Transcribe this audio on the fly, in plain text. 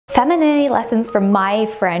Femininity lessons from my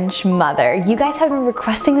French mother. You guys have been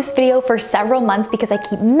requesting this video for several months because I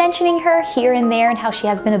keep mentioning her here and there and how she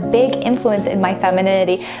has been a big influence in my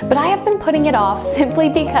femininity, but I have been putting it off simply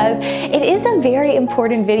because it is a very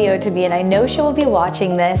important video to me and I know she will be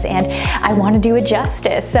watching this and I want to do it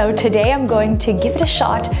justice. So today I'm going to give it a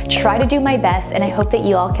shot, try to do my best, and I hope that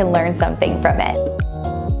you all can learn something from it.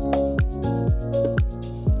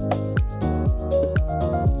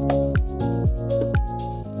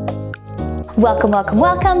 Welcome, welcome,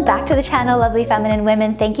 welcome back to the channel, lovely feminine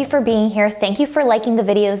women. Thank you for being here. Thank you for liking the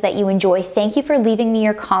videos that you enjoy. Thank you for leaving me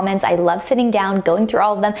your comments. I love sitting down, going through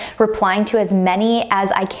all of them, replying to as many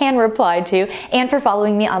as I can reply to, and for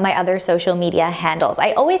following me on my other social media handles.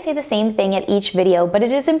 I always say the same thing at each video, but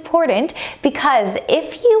it is important because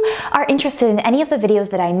if you are interested in any of the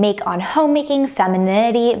videos that I make on homemaking,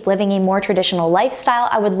 femininity, living a more traditional lifestyle,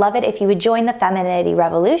 I would love it if you would join the femininity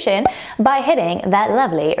revolution by hitting that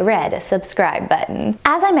lovely red subscribe button.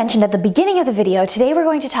 As I mentioned at the beginning of the video, today we're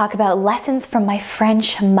going to talk about lessons from my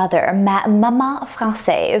French mother, ma maman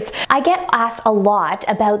française. I get asked a lot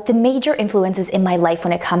about the major influences in my life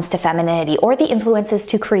when it comes to femininity, or the influences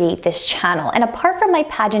to create this channel. And apart from my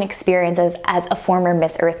pageant experiences as a former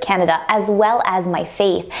Miss Earth Canada, as well as my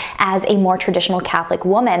faith as a more traditional Catholic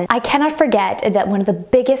woman, I cannot forget that one of the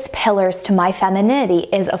biggest pillars to my femininity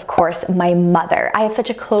is, of course, my mother. I have such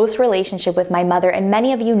a close relationship with my mother, and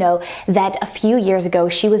many of you know that a few years ago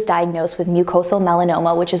she was diagnosed with mucosal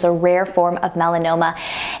melanoma, which is a rare form of melanoma,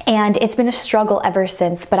 and it's been a struggle ever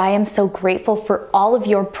since, but I am so grateful for all of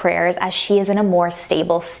your prayers as she is in a more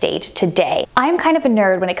stable state today. I'm kind of a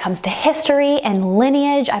nerd when it comes to history and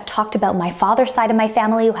lineage. I've talked about my father's side of my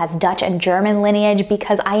family who has Dutch and German lineage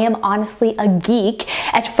because I am honestly a geek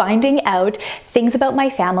at finding out things about my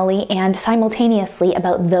family and simultaneously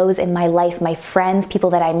about those in my life, my friends, people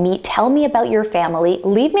that I meet. Tell me about your family.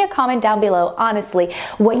 Leave me a comment down below, honestly,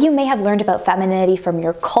 what you may have learned about femininity from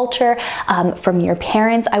your culture, from your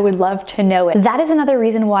parents. I would love to know it. That is another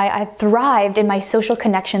reason why I thrived in my social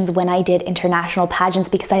connections when I did international pageants,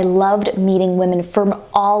 because I loved meeting women from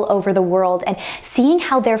all over the world and seeing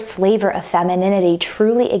how their flavor of femininity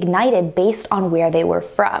truly ignited based on where they were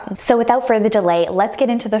from. So without further delay, let's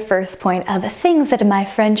get into the first point of things that my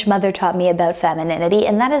French mother taught me about femininity,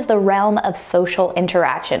 and that is the realm of social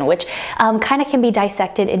interaction, which kind of can be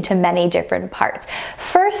dissected into many different parts.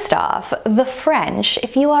 First off, the French,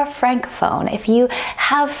 if you are Francophone, if you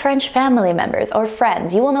have French family members or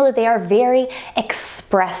friends, you will know that they are very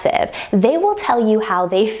expressive. They will tell you how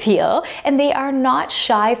they feel and they are not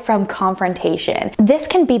shy from confrontation. This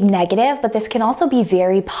can be negative, but this can also be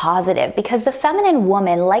very positive because the feminine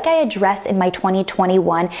woman, like I addressed in my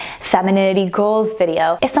 2021 femininity goals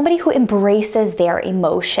video, is somebody who embraces their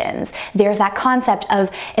emotions. There's that concept of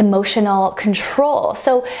emotional control.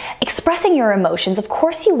 So expressing your emotions, of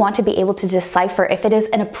course you want to be able to decipher if it is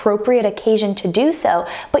an appropriate occasion to do so,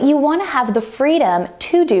 but you want to have the freedom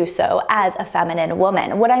to do so as a feminine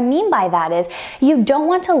woman. What I mean by that is you don't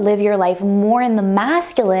want to live your life more in the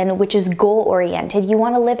masculine, which is goal-oriented. You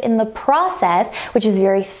want to live in the process, which is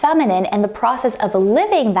very feminine, and the process of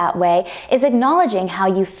living that way is acknowledging how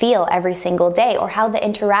you feel every single day or how the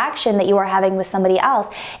interaction that you are having with somebody else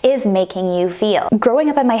is making you feel. Growing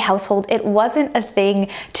up in my household, it wasn't a thing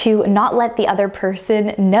to not let the other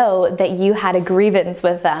person know that you had a grievance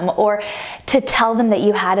with them or to tell them that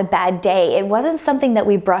you had a bad day. It wasn't something that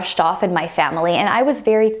we brushed off in my family, and I was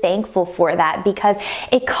very thankful for that because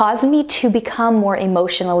it caused me to become more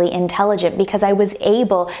emotionally intelligent because I was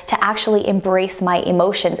able to actually embrace my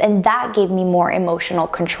emotions, and that gave me more emotional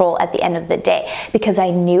control at the end of the day because I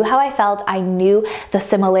knew how I felt. I knew the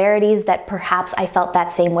similarities that perhaps I felt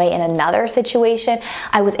that same way in another situation.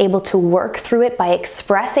 I was able to work through it by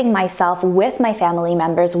expressing myself with my family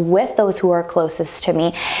members, with those who are closest to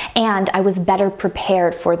me, and I was better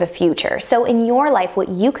prepared for the future. So in your life, what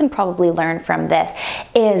you can probably learn from this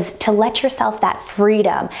is to let yourself that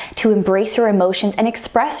freedom to embrace your emotions and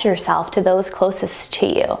express yourself to those closest to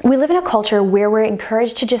you. We live in a culture where we're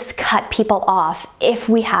encouraged to just cut people off if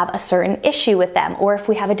we have a certain issue with them or if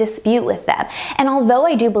we have a dispute with them. And although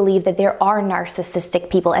I do believe that there are narcissistic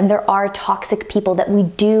people and there are toxic people that we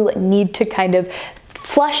do need to kind of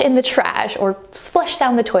flush in the trash or flush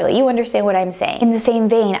down the toilet. You understand what I'm saying. In the same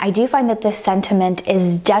vein, I do find that this sentiment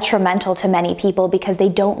is detrimental to many people because they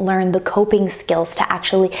don't learn the coping skills to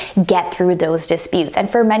actually get through those disputes. And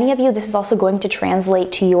for many of you, this is also going to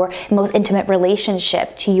translate to your most intimate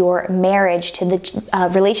relationship, to your marriage, to the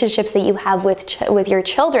relationships that you have with your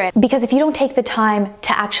children. Because if you don't take the time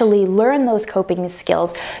to actually learn those coping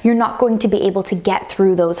skills, you're not going to be able to get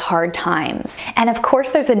through those hard times. And of course,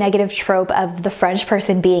 there's a negative trope of the French person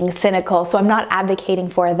person being cynical, so I'm not advocating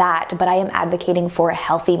for that, but I am advocating for a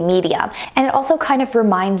healthy medium. And it also kind of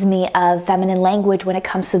reminds me of feminine language when it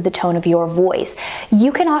comes to the tone of your voice.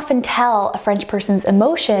 You can often tell a French person's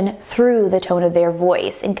emotion through the tone of their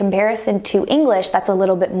voice. In comparison to English, that's a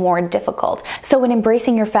little bit more difficult. So when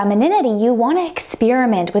embracing your femininity, you want to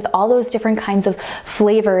experiment with all those different kinds of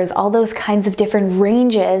flavors, all those kinds of different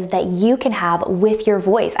ranges that you can have with your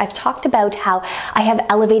voice. I've talked about how I have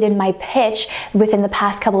elevated my pitch within the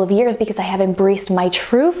past couple of years because I have embraced my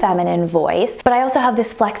true feminine voice, but I also have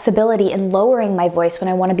this flexibility in lowering my voice when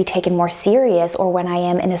I want to be taken more serious or when I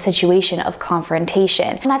am in a situation of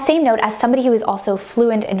confrontation. On that same note, as somebody who is also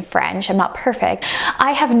fluent in French, I'm not perfect,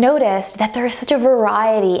 I have noticed that there is such a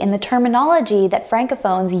variety in the terminology that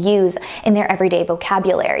Francophones use in their everyday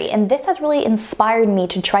vocabulary, and this has really inspired me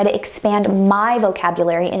to try to expand my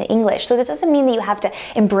vocabulary in English. So this doesn't mean that you have to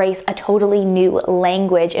embrace a totally new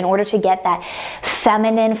language in order to get that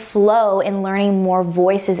feminine flow in learning more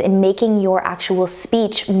voices and making your actual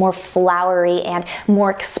speech more flowery and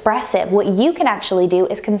more expressive. What you can actually do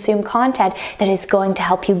is consume content that is going to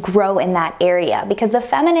help you grow in that area, because the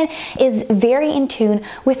feminine is very in tune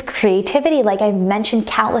with creativity, like I've mentioned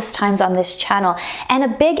countless times on this channel. And a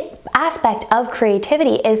big aspect of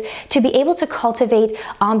creativity is to be able to cultivate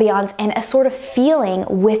ambiance and a sort of feeling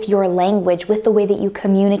with your language, with the way that you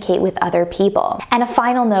communicate with other people. And a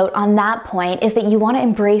final note on that point is that you want to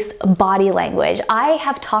embrace body language. I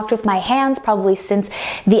have talked with my hands probably since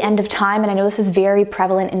the end of time, and I know this is very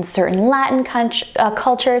prevalent in certain Latin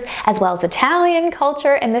cultures as well as Italian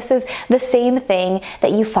culture, and this is the same thing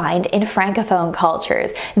that you find in Francophone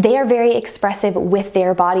cultures. They are very expressive with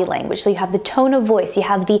their body language. So you have the tone of voice, you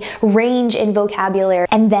have the range in vocabulary,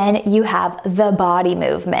 and then you have the body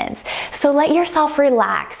movements. So let yourself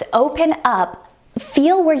relax, open up,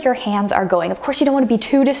 feel where your hands are going. Of course, you don't want to be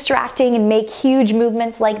too distracting and make huge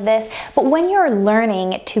movements like this, but when you're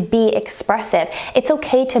learning to be expressive, it's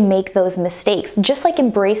okay to make those mistakes, just like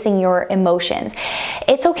embracing your emotions.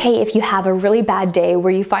 It's okay if you have a really bad day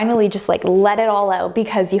where you finally just like let it all out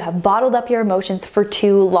because you have bottled up your emotions for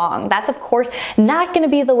too long. That's of course not going to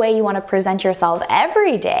be the way you want to present yourself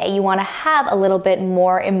every day. You want to have a little bit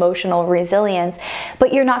more emotional resilience,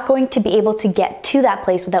 but you're not going to be able to get to that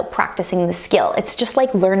place without practicing the skill. It's just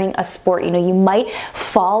like learning a sport. You know, you might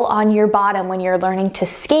fall on your bottom when you're learning to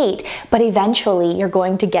skate, but eventually you're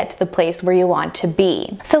going to get to the place where you want to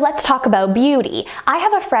be. So let's talk about beauty. I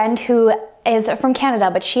have a friend who is from Canada,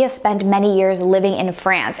 but she has spent many years living in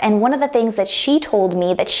France. And one of the things that she told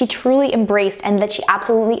me that she truly embraced and that she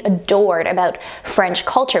absolutely adored about French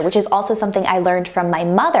culture, which is also something I learned from my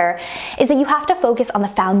mother, is that you have to focus on the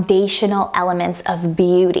foundational elements of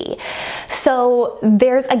beauty. So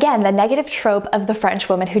there's, again, the negative trope of the French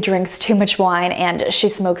woman who drinks too much wine and she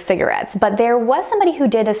smokes cigarettes. But there was somebody who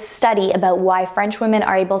did a study about why French women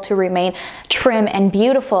are able to remain trim and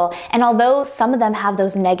beautiful. And although some of them have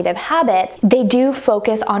those negative habits, they do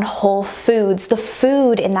focus on whole foods. The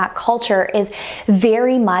food in that culture is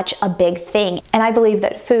very much a big thing. And I believe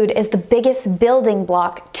that food is the biggest building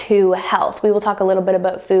block to health. We will talk a little bit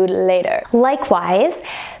about food later. Likewise,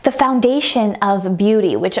 the foundation of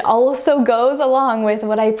beauty, which also goes along with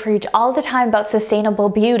what I preach all the time about sustainable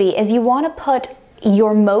beauty, is you want to put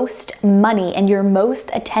your most money and your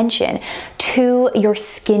most attention to your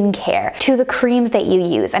skincare, to the creams that you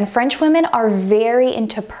use. And French women are very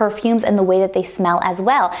into perfumes and the way that they smell as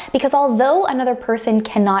well, because although another person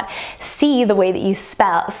cannot see the way that you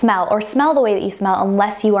smell or smell the way that you smell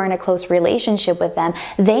unless you are in a close relationship with them,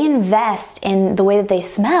 they invest in the way that they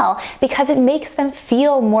smell because it makes them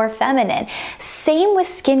feel more feminine. Same with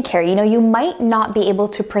skincare. You know, you might not be able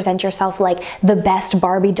to present yourself like the best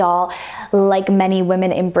Barbie doll like many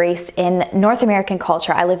women embrace in North American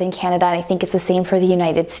culture. I live in Canada, and I think it's the same for the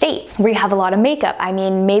United States, where you have a lot of makeup. I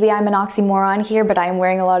mean, maybe I'm an oxymoron here, but I'm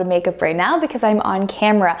wearing a lot of makeup right now because I'm on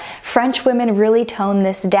camera. French women really tone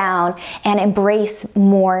this down and embrace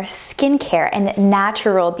more skincare and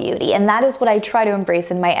natural beauty, and that is what I try to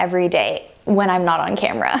embrace in my everyday when I'm not on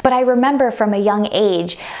camera. But I remember from a young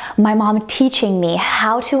age, my mom teaching me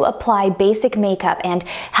how to apply basic makeup and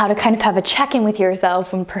how to kind of have a check-in with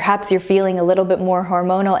yourself when perhaps you're feeling a little bit more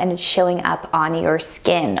hormonal and it's showing up on your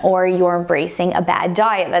skin, or you're embracing a bad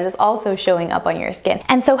diet that is also showing up on your skin.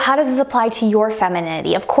 And so how does this apply to your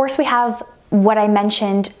femininity? Of course, we have what I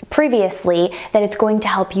mentioned previously, that it's going to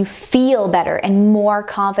help you feel better and more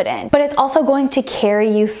confident, but it's also going to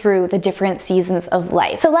carry you through the different seasons of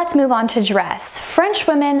life. So let's move on to dress. French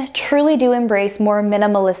women truly do embrace more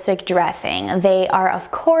minimalistic dressing. They are,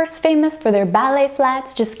 of course, famous for their ballet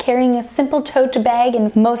flats, just carrying a simple tote bag,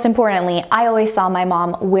 and most importantly, I always saw my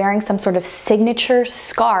mom wearing some sort of signature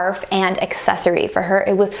scarf and accessory. For her,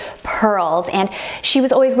 it was pearls, and she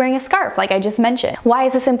was always wearing a scarf, like I just mentioned. Why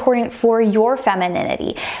is this important for your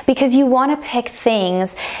femininity? Because you want to pick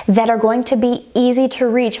things that are going to be easy to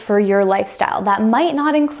reach for your lifestyle. That might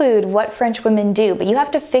not include what French women do, but you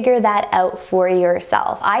have to figure that out for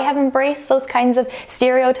yourself. I have embraced those kinds of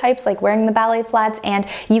stereotypes, like wearing the ballet flats, and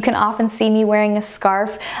you can often see me wearing a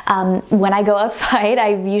scarf when I go outside.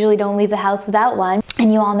 I usually don't leave the house without one.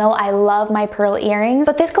 And you all know I love my pearl earrings,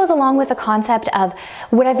 but this goes along with the concept of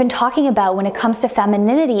what I've been talking about when it comes to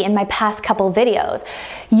femininity in my past couple videos.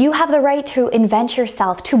 You have the right to invent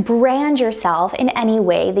yourself, to brand yourself in any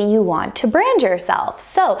way that you want to brand yourself.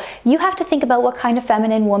 So you have to think about what kind of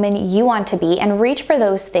feminine woman you want to be and reach for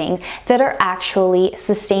those things that are actually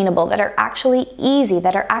sustainable, that are actually easy,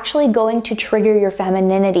 that are actually going to trigger your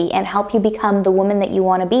femininity and help you become the woman that you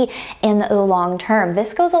want to be in the long term.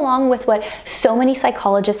 This goes along with what so many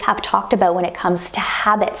psychologists have talked about when it comes to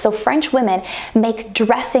habits. So French women make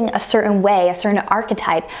dressing a certain way, a certain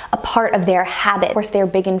archetype, a part of their habit. Of course, they're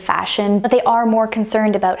big in fashion, but they are more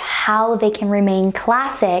concerned about how they can remain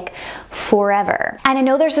classic forever. And I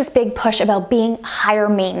know there's this big push about being higher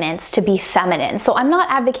maintenance to be feminine, so I'm not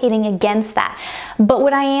advocating against that. But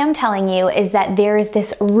what I am telling you is that there is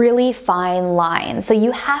this really fine line. So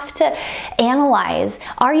you have to analyze,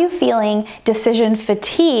 are you feeling decision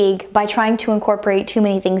fatigue by trying to incorporate too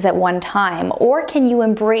many things at one time? Or can you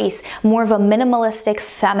embrace more of a minimalistic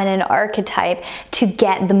feminine archetype to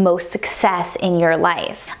get the most success in your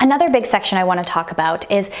life? Another big section I want to talk about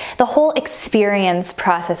is the whole experience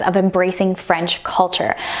process of embracing French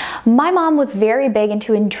culture. My mom was very big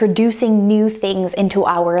into introducing new things into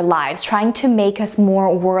our lives, trying to make us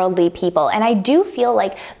more worldly people. And I do feel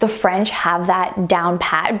like the French have that down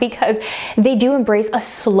pat because they do embrace a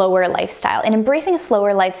slower lifestyle. And embracing a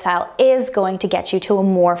slower lifestyle is going to get you to a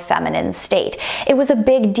more feminine state. It was a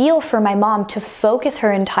big deal for my mom to focus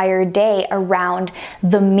her entire day around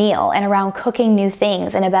the meal and around cooking new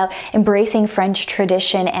things and about embracing French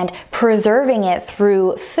tradition and preserving it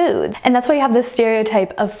through food. And that's why you have this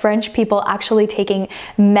stereotype of French people actually taking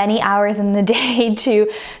many hours in the day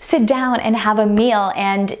to sit down and have a meal,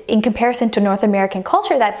 and in comparison to North American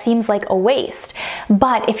culture, that seems like a waste.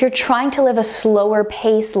 But if you're trying to live a slower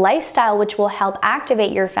paced lifestyle, which will help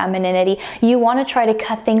activate your femininity, you want to try to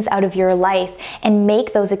cut things out of your life and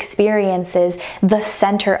make those experiences the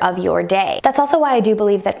center of your day. That's also why I do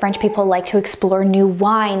believe that French people like to explore new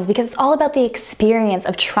wines, because it's all about the experience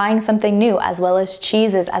of trying something new, as well as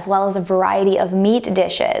cheeses, as well as a variety of meat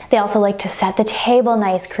dishes. They also like to set the table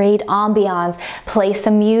nice, create ambiance, play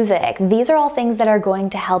some music. These are all things that are going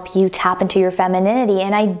to help you tap into your femininity.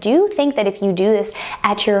 And I do think that if you do this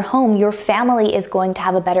at your home, your family is going to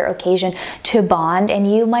have a better occasion to bond,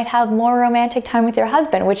 and you might have more romantic time with your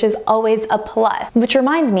husband, which is always a plus. Which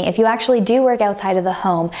reminds me, if you actually do work outside of the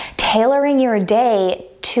home, tailoring your day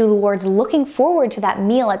towards looking forward to that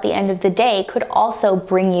meal at the end of the day could also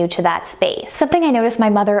bring you to that space. Something I noticed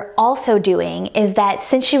my mother also doing is that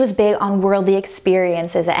since she was big on worldly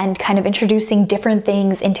experiences and kind of introducing different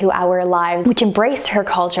things into our lives, which embraced her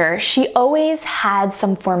culture, she always had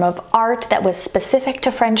some form of art that was specific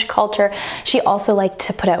to French culture. She also liked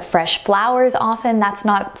to put out fresh flowers often. That's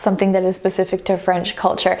not something that is specific to French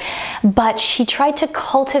culture, but she tried to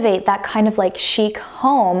cultivate that kind of like chic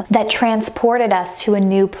home that transported us to a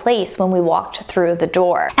new place when we walked through the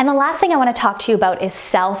door. And the last thing I want to talk to you about is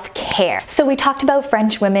self-care. So we talked about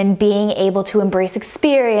French women being able to embrace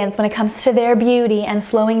experience when it comes to their beauty and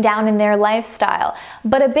slowing down in their lifestyle.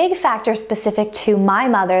 But a big factor specific to my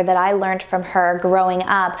mother that I learned from her growing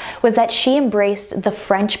up was that she embraced the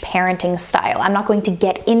French parenting style. I'm not going to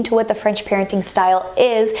get into what the French parenting style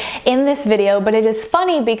is in this video, but it is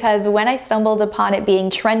funny because when I stumbled upon it being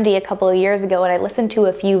trendy a couple of years ago and I listened to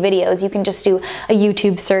a few videos, you can just do a YouTube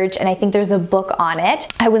search and I think there's a book on it.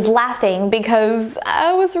 I was laughing because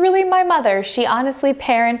it was really my mother. She honestly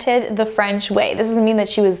parented the French way. This doesn't mean that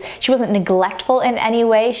she wasn't neglectful in any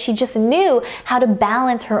way. She just knew how to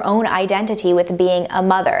balance her own identity with being a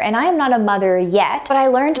mother. And I am not a mother yet, but I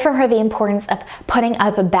learned from her the importance of putting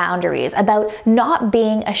up boundaries, about not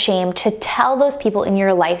being ashamed to tell those people in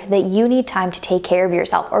your life that you need time to take care of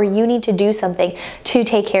yourself, or you need to do something to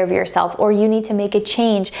take care of yourself, or you need to make a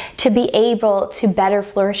change to be able to better better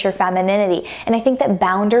flourish your femininity. And I think that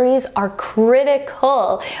boundaries are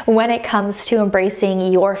critical when it comes to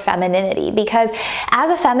embracing your femininity, because as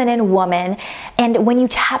a feminine woman, and when you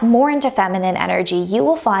tap more into feminine energy, you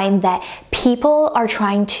will find that people are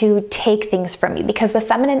trying to take things from you, because the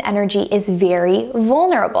feminine energy is very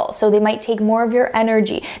vulnerable. So they might take more of your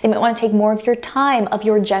energy. They might want to take more of your time, of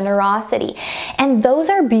your generosity. And those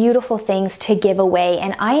are beautiful things to give away.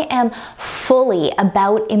 And I am fully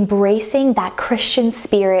about embracing that Christian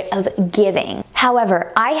spirit of giving.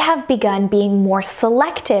 However, I have begun being more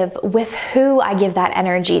selective with who I give that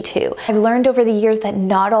energy to. I've learned over the years that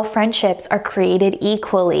not all friendships are created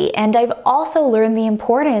equally. And I've also learned the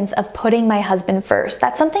importance of putting my husband first.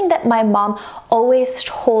 That's something that my mom always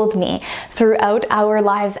told me throughout our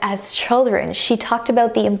lives as children. She talked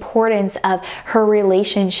about the importance of her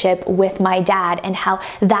relationship with my dad and how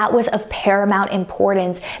that was of paramount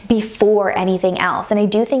importance before anything else. And I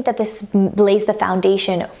do think that this lays the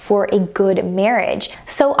foundation for a good marriage.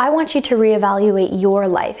 So I want you to reevaluate your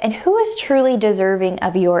life and who is truly deserving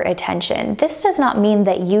of your attention. This does not mean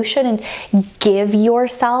that you shouldn't give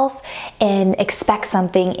yourself and expect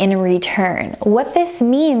something in return. What this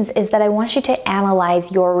means is that I want you to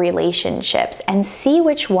analyze your relationships and see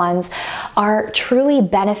which ones are truly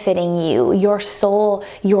benefiting you, your soul,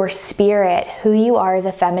 your spirit, who you are as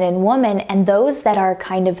a feminine woman, and those that are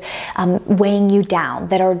kind of weighing you down,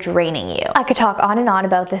 that are draining you. I could talk on and on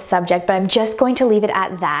about this subject, but I'm just going to leave it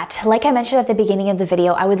at that. Like I mentioned at the beginning of the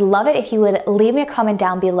video, I would love it if you would leave me a comment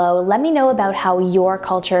down below. Let me know about how your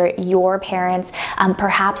culture, your parents,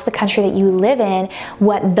 perhaps the country that you live in,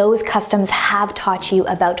 what those customs have taught you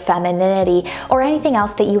about femininity, or anything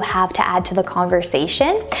else that you have to add to the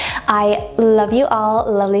conversation. I love you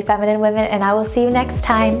all, lovely feminine women, and I will see you next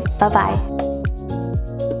time. Bye-bye.